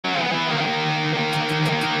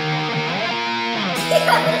Yo,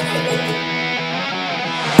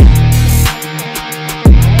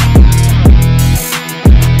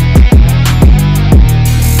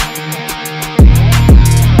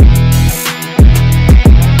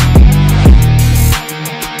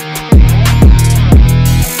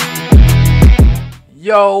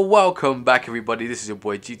 welcome back everybody, this is your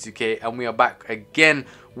boy G2K and we are back again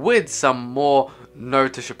with some more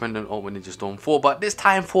Naruto Shippuden Ultimate Ninja Storm 4, but this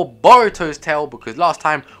time for Boruto's Tale, because last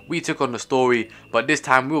time we took on the story, but this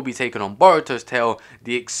time we'll be taking on Boruto's Tale,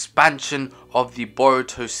 the expansion of the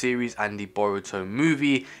Boruto series and the Boruto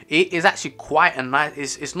movie. It is actually quite a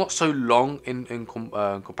nice, it's not so long in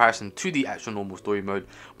comparison to the actual normal story mode,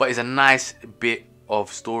 but it's a nice bit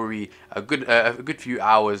of story, a good few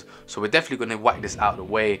hours, so we're definitely going to whack this out of the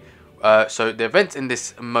way. So the events in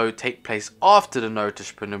this mode take place after the Naruto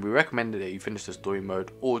Shippuden. We recommend that you finish the story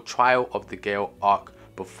mode or Trial of the Gale arc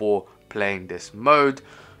before playing this mode.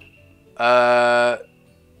 No,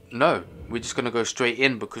 we're just going to go straight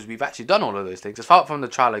in because we've actually done all of those things, apart from the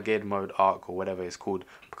Trial of Gale mode arc or whatever it's called,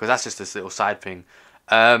 because that's just this little side thing.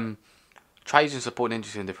 Try using support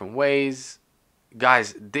ninjas in different ways.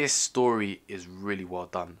 Guys, this story is really well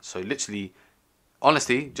done. So literally,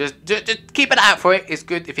 honestly, just keep an eye out for it. It's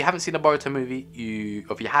good. If you haven't seen the Boruto movie,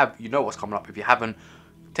 if you have, you know what's coming up. If you haven't,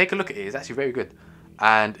 take a look at it. It's actually very good.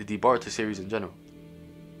 And the Boruto series in general.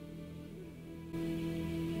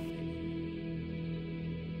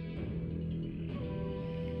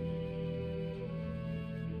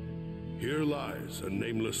 Here lies a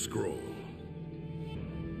nameless scroll.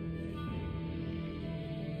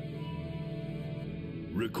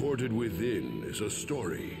 Recorded within is a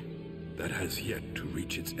story that has yet to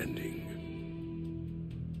reach its ending.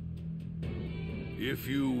 If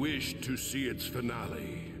you wish to see its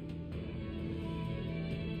finale,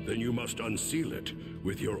 then you must unseal it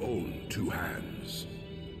with your own two hands.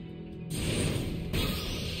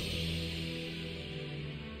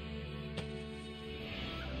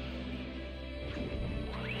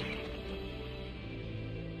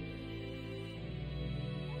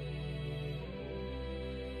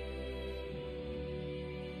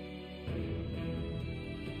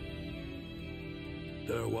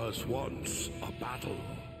 There was once a battle.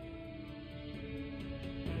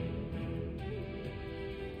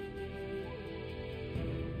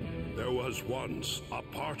 There was once a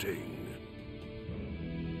parting.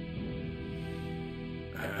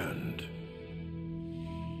 And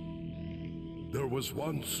there was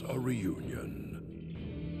once a reunion.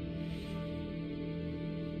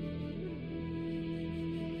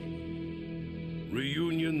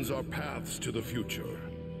 Reunions are paths to the future.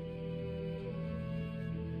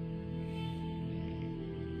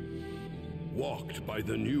 Walked by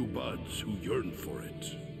the new buds who yearn for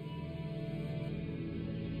it.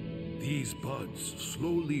 These buds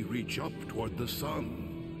slowly reach up toward the sun.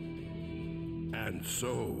 And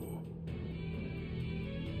so,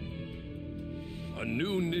 a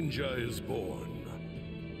new ninja is born.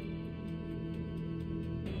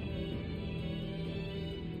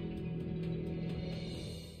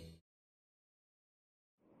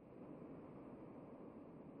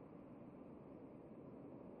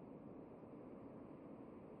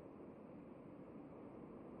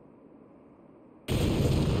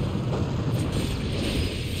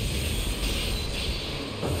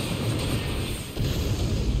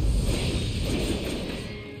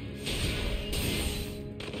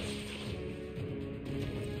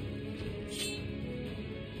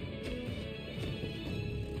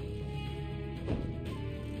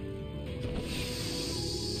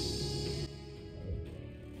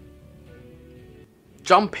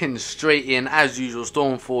 Jumping straight in, as usual,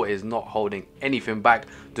 Storm 4 is not holding anything back.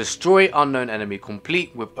 Destroy unknown enemy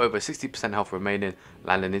complete with over 60% health remaining.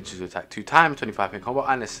 Land the ninja to attack 2 times, 25 in combo,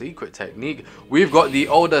 and a secret technique. We've got the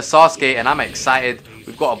older Sasuke, and I'm excited.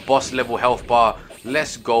 We've got a boss level health bar.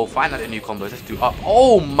 Let's go find out the new combos. Let's do up.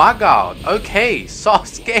 Oh my god. Okay,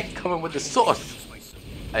 Sasuke coming with the sauce.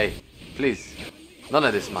 Hey, please. None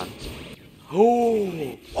of this, man. Oh,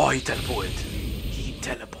 he teleported.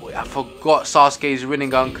 Teleport. I forgot Sasuke's running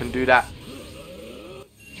gun can do that.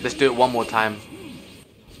 Let's do it one more time.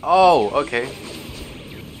 Oh, okay.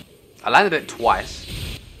 I landed it twice.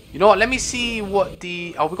 You know what? Let me see what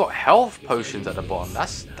the... Oh, we got health potions at the bottom.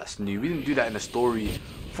 That's new. We didn't do that in the story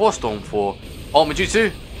for Storm 4. Oh,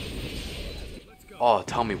 Majutsu. Oh,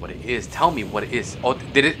 tell me what it is. Tell me what it is. Oh,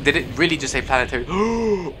 did it really just say planetary?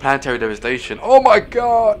 Planetary devastation. Oh my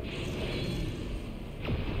god.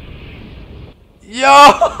 Yo,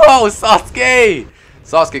 Sasuke!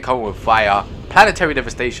 Sasuke coming with fire. Planetary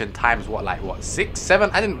devastation times what, like what, 6, 7?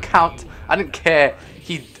 I didn't count. I didn't care.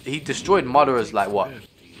 He destroyed Madara's like what,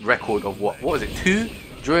 record of what was it, 2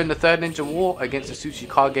 during the third Ninja War against the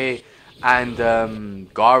Tsuchikage and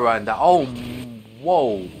Gaara and that. Oh,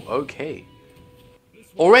 whoa, okay.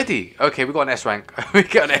 Already? Okay, we got an S rank. We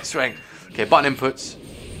got an S rank. Okay, button inputs.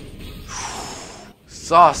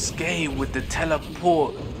 Sasuke with the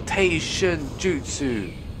teleportation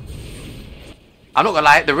jutsu. I'm not gonna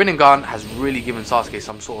lie, the Rinnegan has really given Sasuke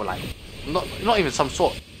some sort of like, not even some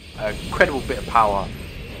sort, incredible bit of power.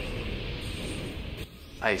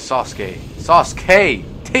 Hey, Sasuke,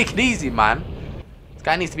 take it easy, man. This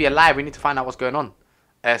guy needs to be alive. We need to find out what's going on.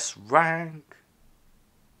 S rank.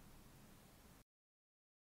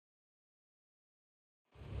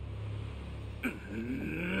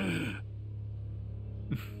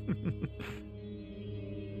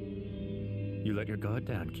 You let your guard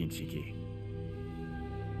down, Kinshiki.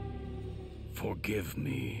 Forgive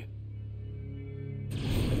me.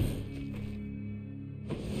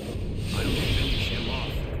 I'll finish him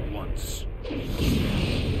off at once.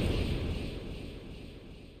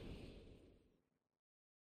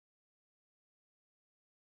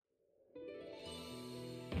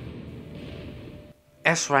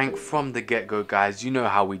 S rank from the get-go, guys. You know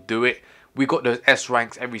how we do it. We got those S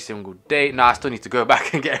ranks every single day. Now I still need to go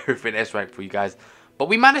back and get everything S rank for you guys. But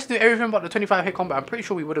we managed to do everything but the 25 hit combo. I'm pretty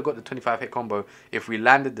sure we would have got the 25 hit combo if we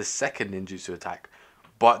landed the second ninjutsu attack.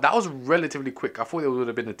 But that was relatively quick. I thought it would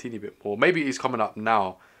have been a teeny bit more. Maybe it's coming up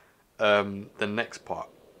now. The next part.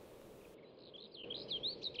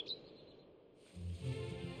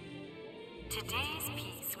 Today's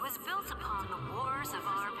piece was built upon the wars of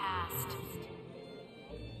our past.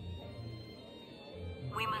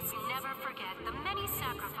 We must never forget the many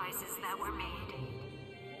sacrifices that were made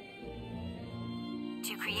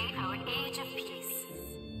to create our age of peace.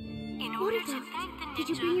 In order to thank the ninja Did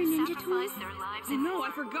you bring your ninja who sacrificed tools? their lives Oh in no, war,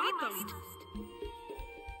 I forgot we them. must-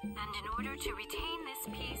 And in order to retain this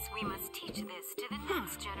peace, we must teach this to the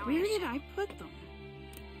next generation. Where did I put them?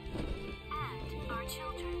 And our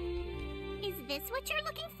children. Is this what you're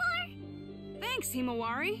looking for? Thanks,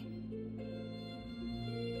 Himawari.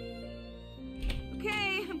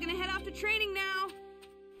 Okay, I'm gonna head off to training now.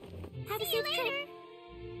 Have a safe trip.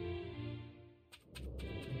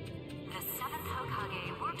 The 7th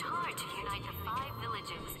Hokage worked hard to unite the 5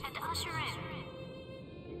 villages and usher in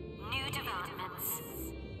new developments.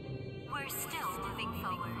 We're still moving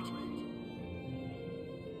forward.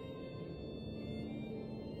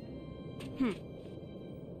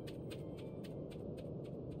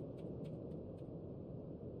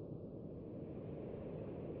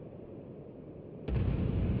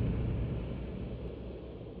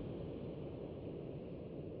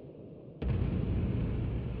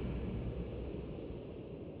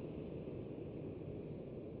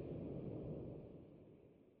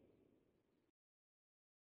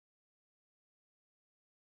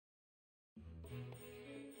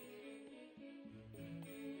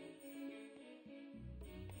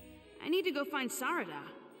 I need to go find Sarada.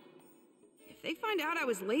 If they find out I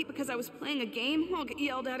was late because I was playing a game, I'll get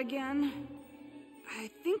yelled at again. I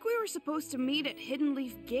think we were supposed to meet at Hidden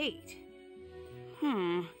Leaf Gate.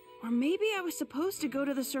 Or maybe I was supposed to go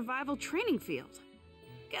to the survival training field.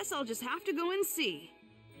 Guess I'll just have to go and see.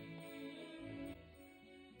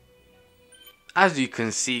 As you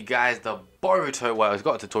can see, guys, the Boruto, well, it's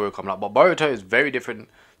got a tutorial coming up, but Boruto is very different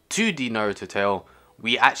to the Naruto tale.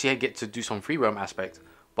 We actually get to do some free roam aspect.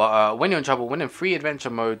 But when you're in trouble, when in free adventure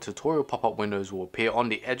mode, tutorial pop-up windows will appear on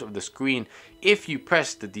the edge of the screen. If you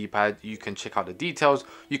press the D-pad, you can check out the details.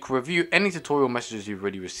 You can review any tutorial messages you've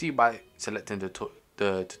already received by selecting the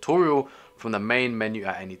tutorial from the main menu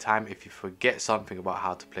at any time. If you forget something about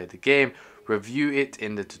how to play the game, review it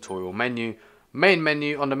in the tutorial menu. Main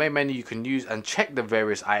menu, on the main menu you can use and check the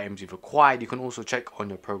various items you've acquired. You can also check on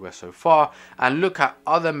your progress so far and look at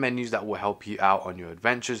other menus that will help you out on your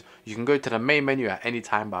adventures. You can go to the main menu at any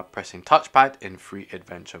time by pressing touchpad in free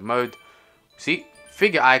adventure mode. See,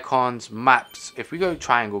 figure icons, maps. If we go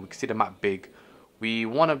triangle, we can see the map big. We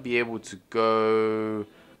want to be able to go,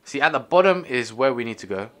 see, at the bottom is where we need to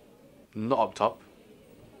go, not up top,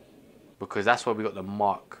 because that's where we got the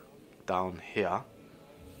mark down here.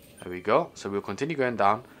 There we go. So we'll continue going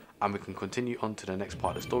down and we can continue on to the next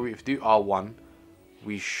part of the story. If we do R1,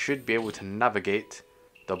 we should be able to navigate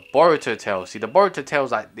the Boruto tale. See, the Boruto tale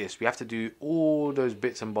is like this. We have to do all those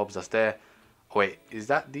bits and bobs that's there. Oh, wait, is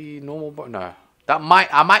that the normal? No, that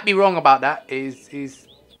I might be wrong about that.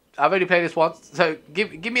 I've only played this once, so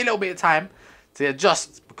give me a little bit of time to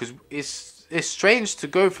adjust, because it's strange to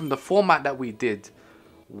go from the format that we did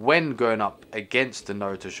when going up against the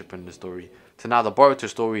Naruto Shippuden story to now the Boruto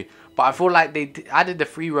story. But I feel like they added the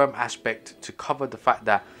free roam aspect to cover the fact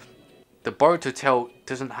that the Boruto tale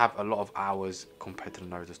doesn't have a lot of hours compared to the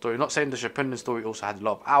Naruto story. Not saying the Shippuden story also had a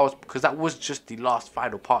lot of hours, because that was just the last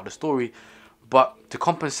final part of the story. But to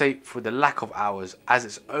compensate for the lack of hours, as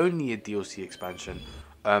it's only a DLC expansion,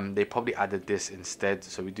 they probably added this instead.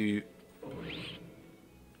 So we do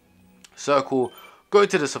circle, go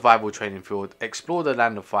to the survival training field, explore the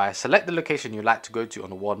land of fire, select the location you'd like to go to on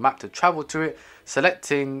the world map to travel to it,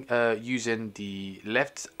 selecting using the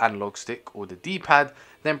left analog stick or the D-pad,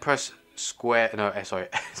 then press square,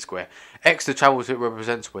 square. X to travel to it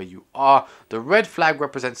represents where you are. The red flag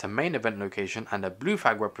represents a main event location, and the blue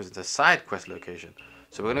flag represents a side quest location.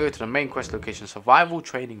 So we're going to go to the main quest location, survival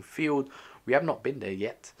training field. We have not been there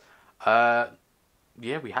yet.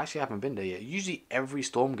 Yeah, we actually haven't been there yet. Usually every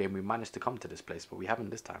Storm game we manage to come to this place, but we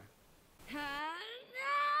haven't this time.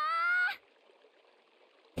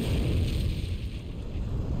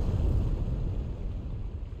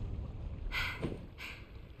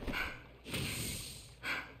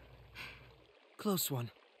 Close one.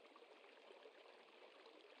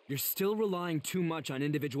 You're still relying too much on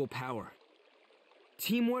individual power.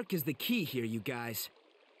 Teamwork is the key here, you guys.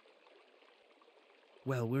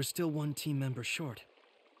 Well, we're still one team member short.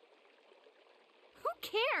 Who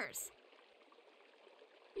cares?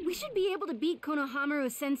 We should be able to beat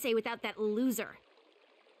Konohamaru-sensei without that loser.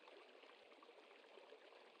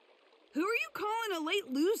 Who are you calling a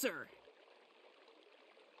late loser?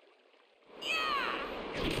 Yeah!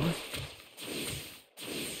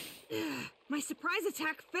 My surprise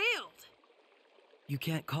attack failed. You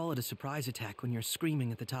can't call it a surprise attack when you're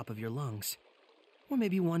screaming at the top of your lungs. Or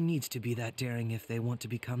maybe one needs to be that daring if they want to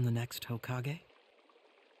become the next Hokage.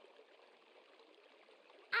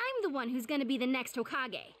 I'm the one who's gonna be the next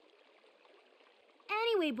Hokage.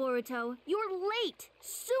 Anyway, Boruto, you're late.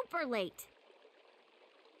 Super late.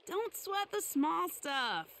 Don't sweat the small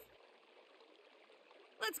stuff.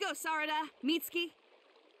 Let's go, Sarada, Mitsuki.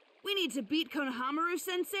 We need to beat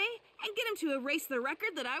Konohamaru-sensei and get him to erase the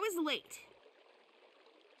record that I was late.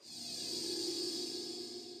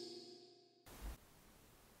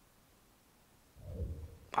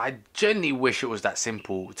 I genuinely wish it was that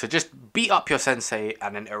simple to just beat up your sensei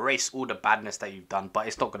and then erase all the badness that you've done, but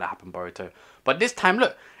it's not going to happen, Boruto. But this time,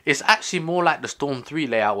 look, it's actually more like the Storm 3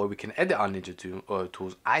 layout where we can edit our ninja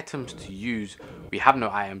tools, items to use. We have no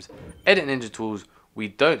items. Edit ninja tools, we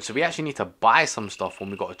don't. So we actually need to buy some stuff when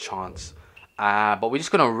we got a chance. But we're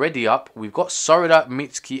just going to ready up. We've got Sarada,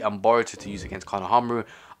 Mitsuki, and Boruto to use against Konohamaru.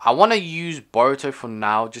 I want to use Boruto for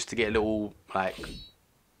now just to get a little, like,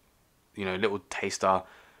 you know, little taster.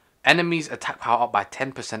 Enemies attack power up by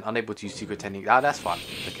 10%, unable to use secret technique. Ah, that's fun.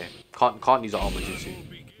 Okay, can't use the armor jutsu.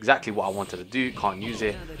 Exactly what I wanted to do. Can't use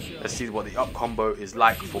it. Let's see what the up combo is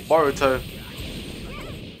like for Boruto,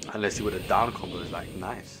 and let's see what the down combo is like.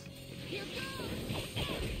 Nice.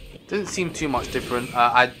 Doesn't seem too much different.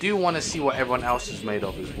 I do want to see what everyone else is made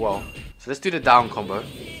of as well. So let's do the down combo.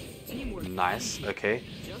 Nice. Okay.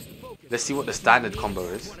 Let's see what the standard combo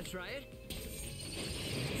is.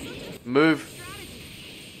 Move.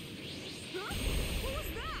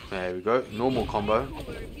 There we go. Normal combo.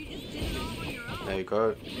 There you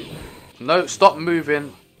go. No, stop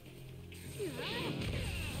moving.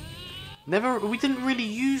 We didn't really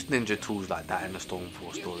use ninja tools like that in the Storm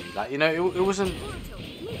 4 story. Like, you know, it wasn't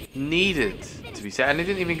needed to be said. And they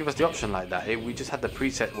didn't even give us the option like that. We just had the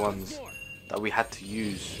preset ones that we had to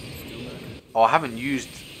use. Oh, I haven't used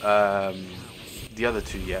the other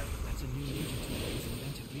two yet.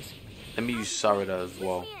 Let me use Sarada as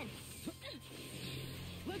well.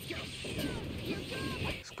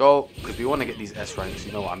 Let's go, because we want to get these S ranks,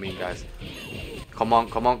 you know what I mean, guys. Come on,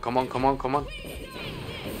 come on, come on, come on, come on.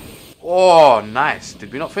 Oh, nice.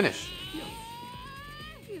 Did we not finish?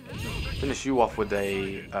 Finish you off with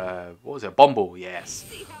a, what was it, Bumble, yes.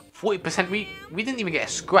 40%, we didn't even get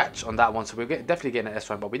a scratch on that one, so we're definitely getting an S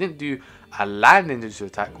rank, but we didn't do a land ninjutsu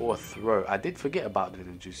attack or a throw. I did forget about the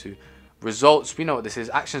ninjutsu. Results, we know what this is.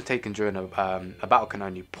 Actions taken during a battle can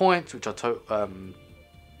earn you points, which are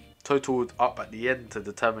totaled up at the end to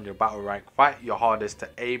determine your battle rank. Fight your hardest to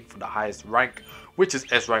aim for the highest rank, which is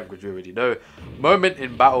S rank, which we already know. Moment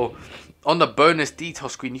in battle. On the bonus detail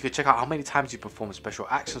screen, you can check out how many times you perform special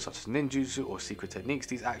actions such as ninjutsu or secret techniques.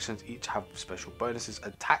 These actions each have special bonuses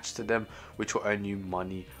attached to them, which will earn you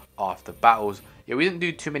money after battles. Yeah, we didn't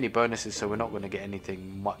do too many bonuses, so we're not going to get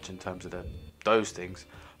anything much in terms of those things.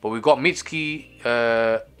 But we've got Mitsuki.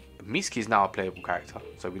 Mitsuki is now a playable character,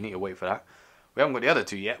 so we need to wait for that. We haven't got the other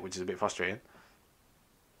two yet, which is a bit frustrating.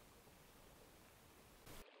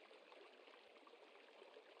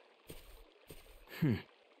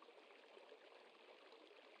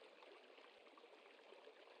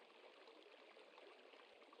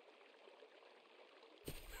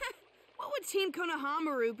 would Team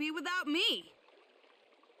Konohamaru be without me?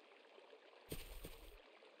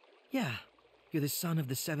 Yeah, you're the son of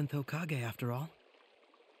the 7th Hokage after all.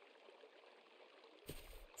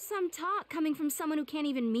 Some talk coming from someone who can't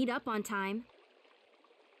even meet up on time.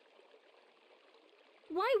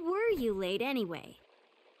 Why were you late anyway?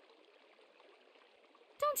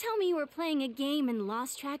 Don't tell me you were playing a game and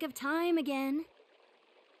lost track of time again.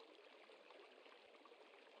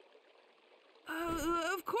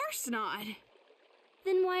 Of course not.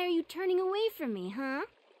 Then why are you turning away from me, huh?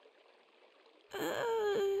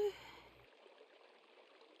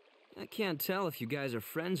 I can't tell if you guys are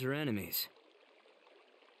friends or enemies.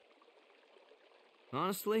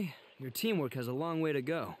 Honestly, your teamwork has a long way to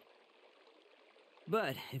go.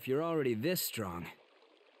 But if you're already this strong...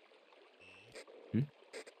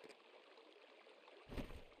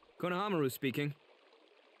 Konohamaru speaking.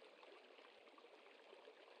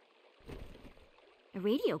 A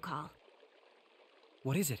radio call.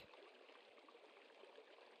 What is it?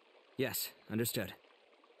 Yes, understood.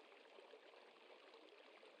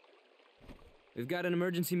 We've got an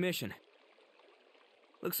emergency mission.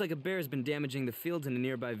 Looks like a bear's been damaging the fields in a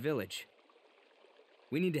nearby village.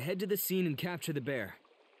 We need to head to the scene and capture the bear.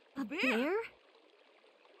 A bear?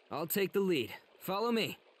 I'll take the lead. Follow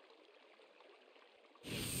me.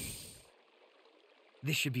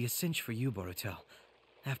 This should be a cinch for you, Boruto.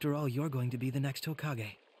 After all, you're going to be the next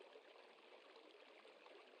Hokage.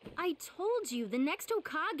 I told you the next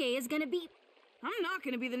Hokage is gonna be... I'm not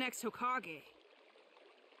gonna be the next Hokage.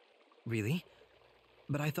 Really?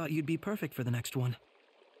 But I thought you'd be perfect for the next one.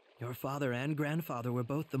 Your father and grandfather were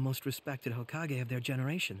both the most respected Hokage of their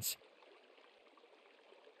generations.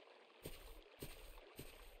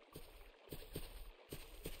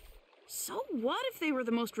 So what if they were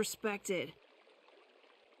the most respected?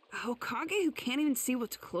 A Hokage who can't even see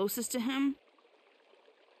what's closest to him?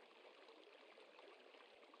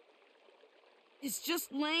 It's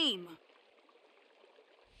just lame.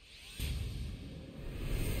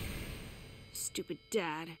 Stupid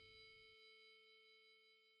dad.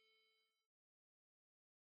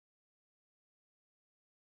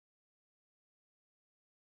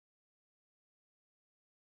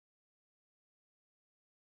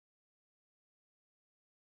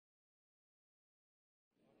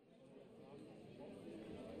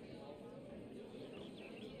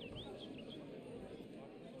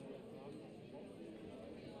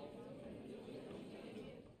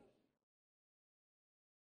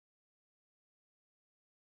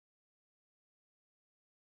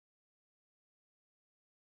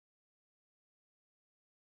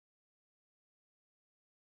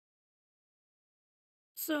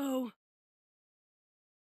 So,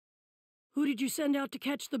 who did you send out to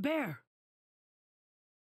catch the bear?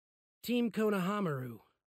 Team Konohamaru.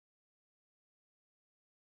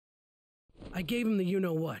 I gave him the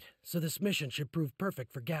you-know-what, so this mission should prove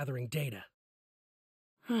perfect for gathering data.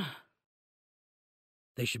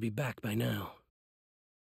 They should be back by now.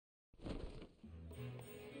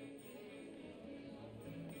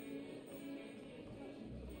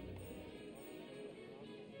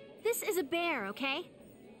 This is a bear, okay?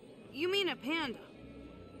 You mean a panda?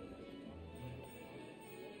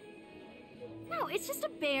 No, it's just a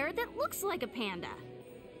bear that looks like a panda.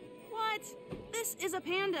 What? This is a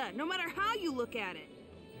panda, no matter how you look at it.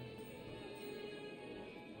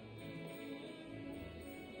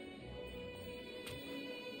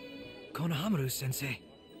 Konohamaru-sensei.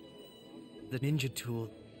 The ninja tool.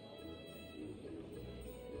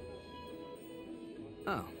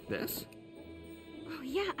 Oh, this? Oh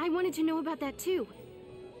yeah, I wanted to know about that too.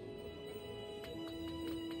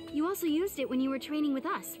 You also used it when you were training with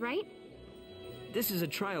us, right? This is a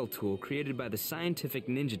trial tool created by the Scientific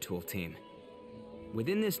Ninja Tool team.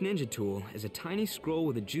 Within this ninja tool is a tiny scroll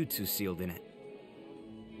with a jutsu sealed in it.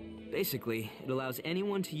 Basically, it allows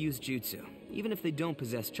anyone to use jutsu, even if they don't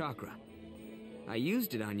possess chakra. I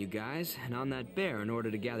used it on you guys and on that bear in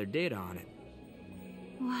order to gather data on it.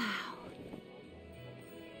 Wow.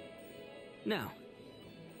 Now,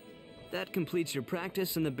 that completes your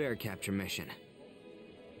practice in the bear capture mission.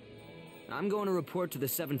 I'm going to report to the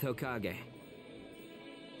 7th Hokage.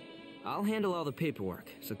 I'll handle all the paperwork,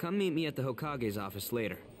 so come meet me at the Hokage's office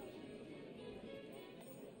later.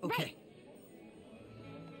 Okay. Right.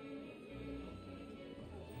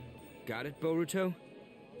 Got it, Boruto?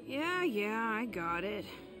 Yeah, I got it.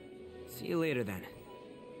 See you later then.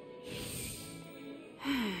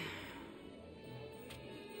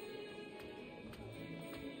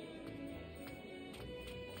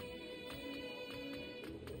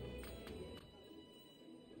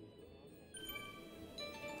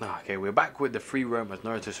 Okay, we're back with the free roam as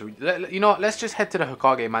Naruto. So you know what? Let's just head to the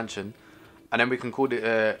Hokage mansion, And then we can call it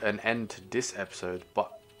an end to this episode.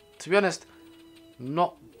 But to be honest,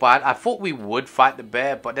 not bad. I thought we would fight the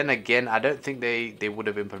bear, but then again, I don't think they would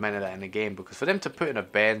have implemented that in the game, because for them to put in a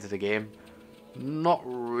bear into the game, not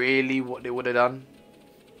really what they would have done.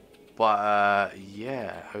 But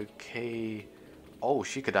yeah, okay. Oh,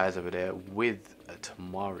 Shikadai's over there with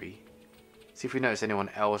Tamari. See if we notice anyone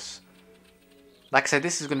else. Like I said,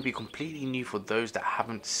 this is going to be completely new for those that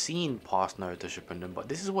haven't seen past Naruto Shippuden, but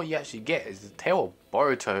this is what you actually get, is the tale of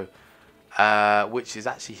Boruto, which is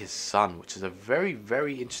actually his son, which is a very,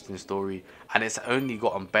 very interesting story, and it's only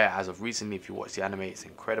gotten better as of recently. If you watch the anime, it's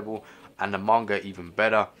incredible, and the manga even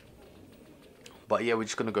better. But yeah, we're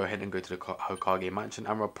just going to go ahead and go to the Hokage mansion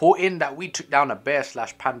and report in that we took down a bear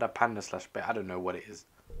slash panda, panda slash bear. I don't know what it is.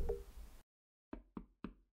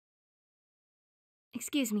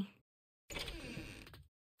 Excuse me.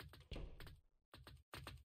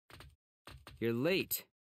 You're late.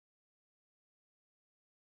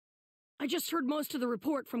 I just heard most of the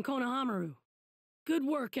report from Konohamaru. Good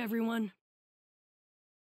work, everyone.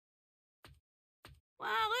 Well,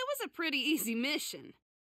 it was a pretty easy mission.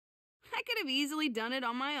 I could have easily done it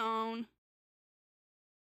on my own.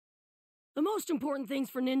 The most important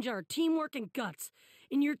things for ninja are teamwork and guts.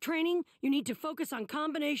 In your training, you need to focus on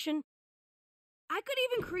combination. I could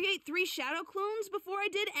even create 3 shadow clones before I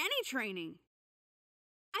did any training.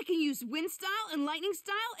 I can use wind style and lightning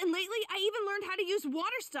style, and lately I even learned how to use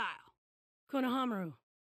water style. Konohamaru,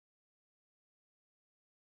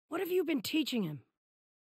 what have you been teaching him?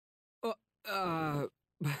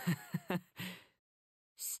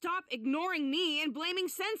 Stop ignoring me and blaming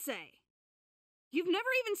Sensei. You've never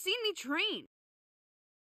even seen me train.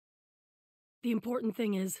 The important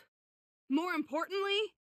thing is... More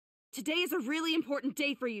importantly, today is a really important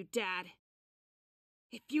day for you, Dad.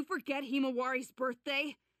 If you forget Himawari's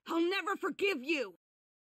birthday, I'll never forgive you!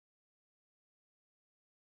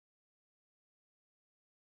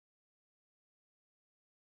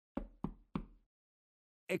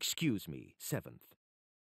 Excuse me, 7th.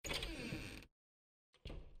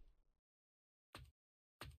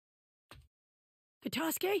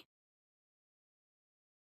 Katasuke?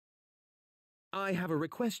 I have a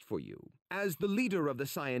request for you. As the leader of the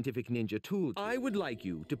Scientific Ninja Tool, I would like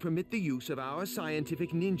you to permit the use of our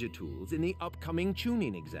Scientific Ninja Tools in the upcoming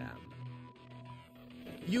tuning exam.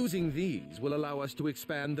 Using these will allow us to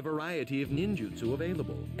expand the variety of ninjutsu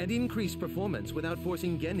available and increase performance without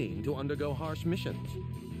forcing genin to undergo harsh missions.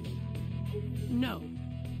 No.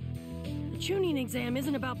 The Chunin exam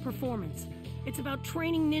isn't about performance. It's about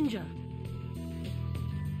training ninja.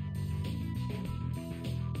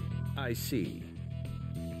 I see.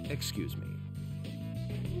 Excuse me.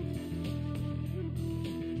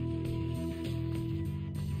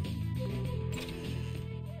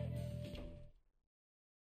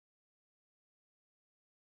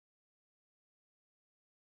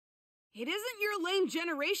 It isn't your lame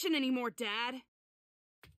generation anymore, Dad.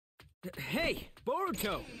 Hey,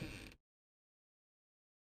 Boruto!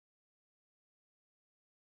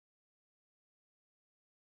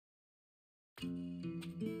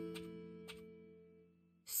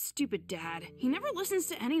 Stupid Dad. He never listens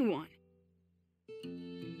to anyone.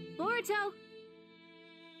 Boruto!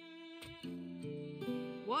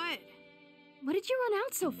 What? What did you run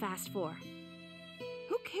out so fast for?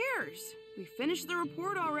 Who cares? We finished the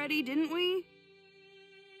report already, didn't we?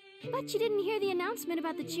 But you didn't hear the announcement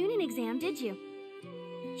about the Chunin exam, did you?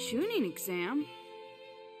 Chunin exam?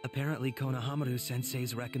 Apparently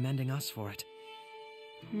Konohamaru-sensei's recommending us for it.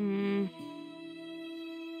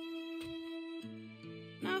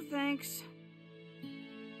 No thanks.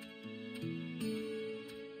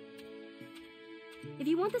 If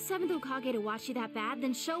you want the 7th Hokage to watch you that bad,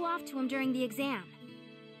 then show off to him during the exam.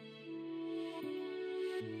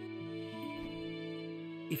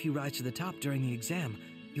 If you rise to the top during the exam,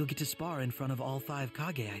 you'll get to spar in front of all 5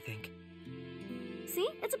 Kage, I think. See?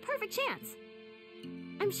 It's a perfect chance.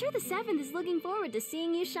 I'm sure the 7th is looking forward to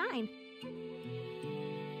seeing you shine.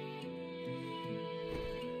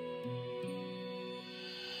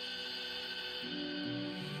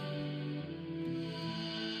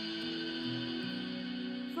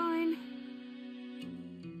 Fine.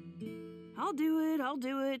 I'll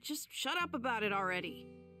do it. Just shut up about it already.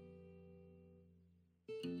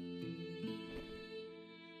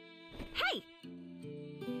 Hey!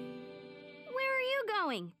 Where are you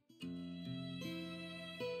going?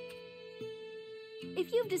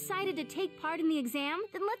 If you've decided to take part in the exam,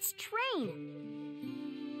 then let's train.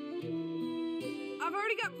 I've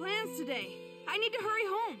already got plans today. I need to hurry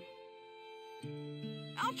home.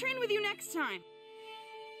 I'll train with you next time.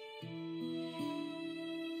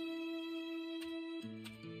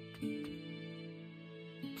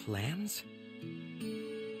 plans?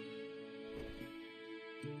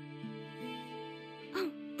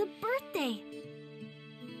 Oh, the birthday!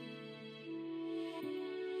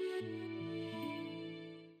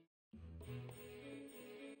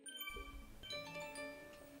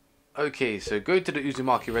 Okay, so go to the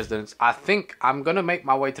Uzumaki residence. I think I'm gonna make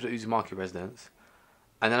my way to the Uzumaki residence,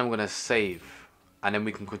 and then I'm gonna save, and then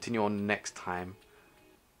we can continue on next time.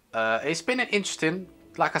 It's been interesting.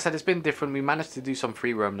 Like I said, it's been different. We managed to do some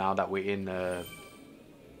free roam now that we're in. Yeah,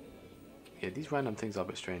 these random things are a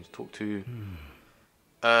bit strange. Talk to.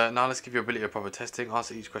 Now let's give you ability of proper testing.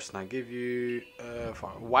 Answer each question I give you.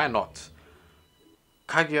 Why not?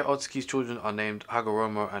 Kaguya Otsuki's children are named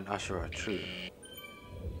Hagoromo and Ashura. True.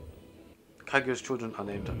 Kaguya's children are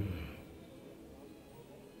named.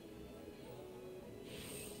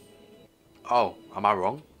 Oh, am I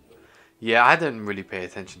wrong? Yeah, I didn't really pay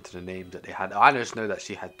attention to the names that they had. I just know that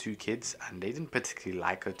she had 2 kids and they didn't particularly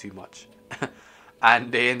like her too much.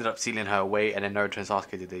 And they ended up sealing her away, and then Naruto and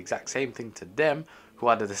Sasuke did the exact same thing to them, who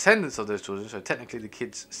are the descendants of those children, so technically the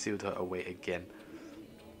kids sealed her away again.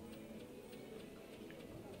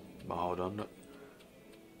 But hold on.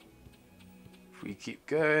 If we keep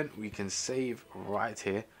going, we can save right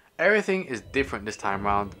here. Everything is different this time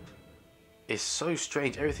around. It's so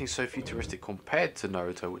strange. Everything's so futuristic compared to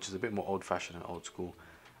Naruto, which is a bit more old-fashioned and old school.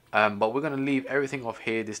 But we're going to leave everything off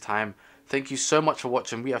here this time. Thank you so much for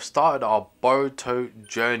watching. We have started our Boruto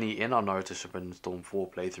journey in our Naruto Shippuden Storm 4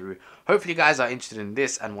 playthrough. Hopefully you guys are interested in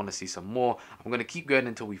this and want to see some more. I'm going to keep going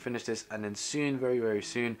until we finish this, and then soon, very, very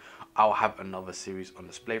soon, I'll have another series on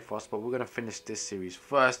display for us. But we're going to finish this series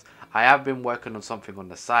first. I have been working on something on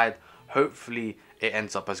the side. Hopefully it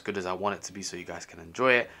ends up as good as I want it to be so you guys can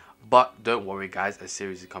enjoy it. But don't worry guys, a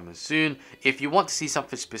series is coming soon. If you want to see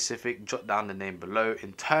something specific, jot down the name below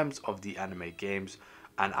in terms of the anime games,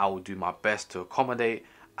 and I will do my best to accommodate.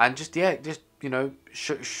 And just, yeah, just, you know,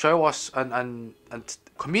 show us and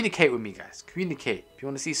communicate with me, guys. Communicate. If you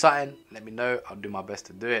want to see something, let me know. I'll do my best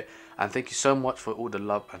to do it. And thank you so much for all the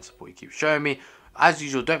love and support you keep showing me. As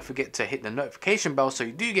usual, don't forget to hit the notification bell so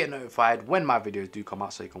you do get notified when my videos do come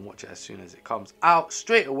out, so you can watch it as soon as it comes out.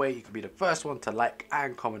 Straight away, you can be the first one to like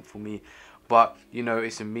and comment for me. But, you know,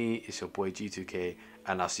 it's me, it's your boy G2K,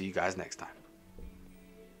 and I'll see you guys next time.